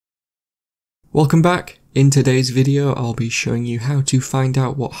Welcome back. In today's video I'll be showing you how to find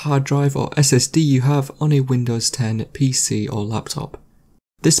out what hard drive or SSD you have on a Windows 10 PC or laptop.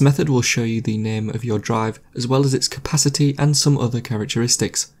 This method will show you the name of your drive as well as its capacity and some other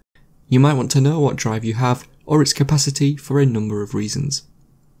characteristics. You might want to know what drive you have or its capacity for a number of reasons.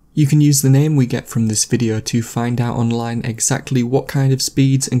 You can use the name we get from this video to find out online exactly what kind of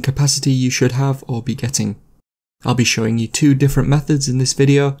speeds and capacity you should have or be getting. I'll be showing you two different methods in this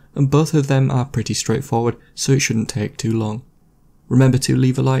video, and both of them are pretty straightforward, so it shouldn't take too long. Remember to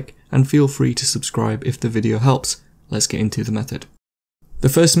leave a like and feel free to subscribe if the video helps. Let's get into the method. The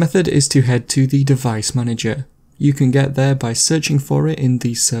first method is to head to the device manager. You can get there by searching for it in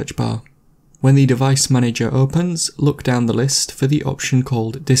the search bar. When the device manager opens, look down the list for the option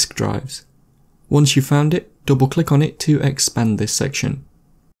called disk drives. Once you've found it, double click on it to expand this section.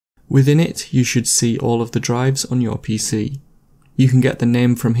 Within it, you should see all of the drives on your PC. You can get the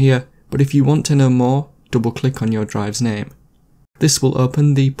name from here, but if you want to know more, double click on your drive's name. This will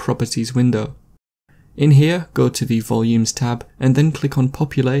open the Properties window. In here, go to the Volumes tab and then click on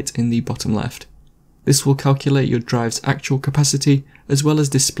Populate in the bottom left. This will calculate your drive's actual capacity as well as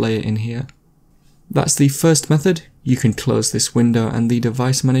display it in here. That's the first method. You can close this window and the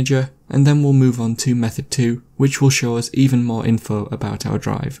device manager, and then we'll move on to method 2, which will show us even more info about our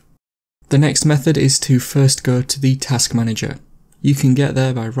drive. The next method is to first go to the Task Manager. You can get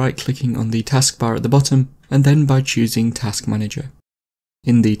there by right-clicking on the taskbar at the bottom and then by choosing Task Manager.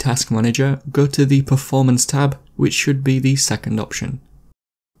 In the Task Manager, go to the Performance tab, which should be the second option.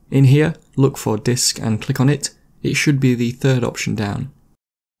 In here, look for Disk and click on it. It should be the third option down.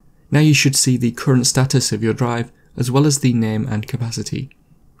 Now you should see the current status of your drive as well as the name and capacity.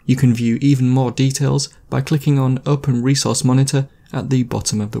 You can view even more details by clicking on Open Resource Monitor at the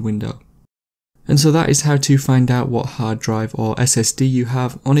bottom of the window. And so that is how to find out what hard drive or SSD you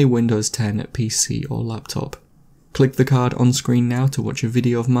have on a Windows 10 PC or laptop. Click the card on screen now to watch a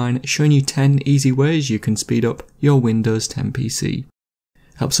video of mine showing you 10 easy ways you can speed up your Windows 10 PC.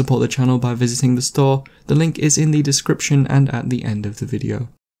 Help support the channel by visiting the store. The link is in the description and at the end of the video.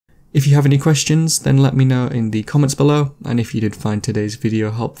 If you have any questions, then let me know in the comments below, and if you did find today's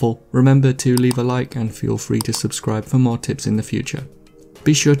video helpful, remember to leave a like and feel free to subscribe for more tips in the future.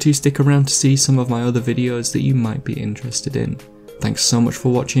 Be sure to stick around to see some of my other videos that you might be interested in. Thanks so much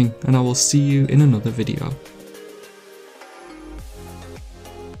for watching, and I will see you in another video.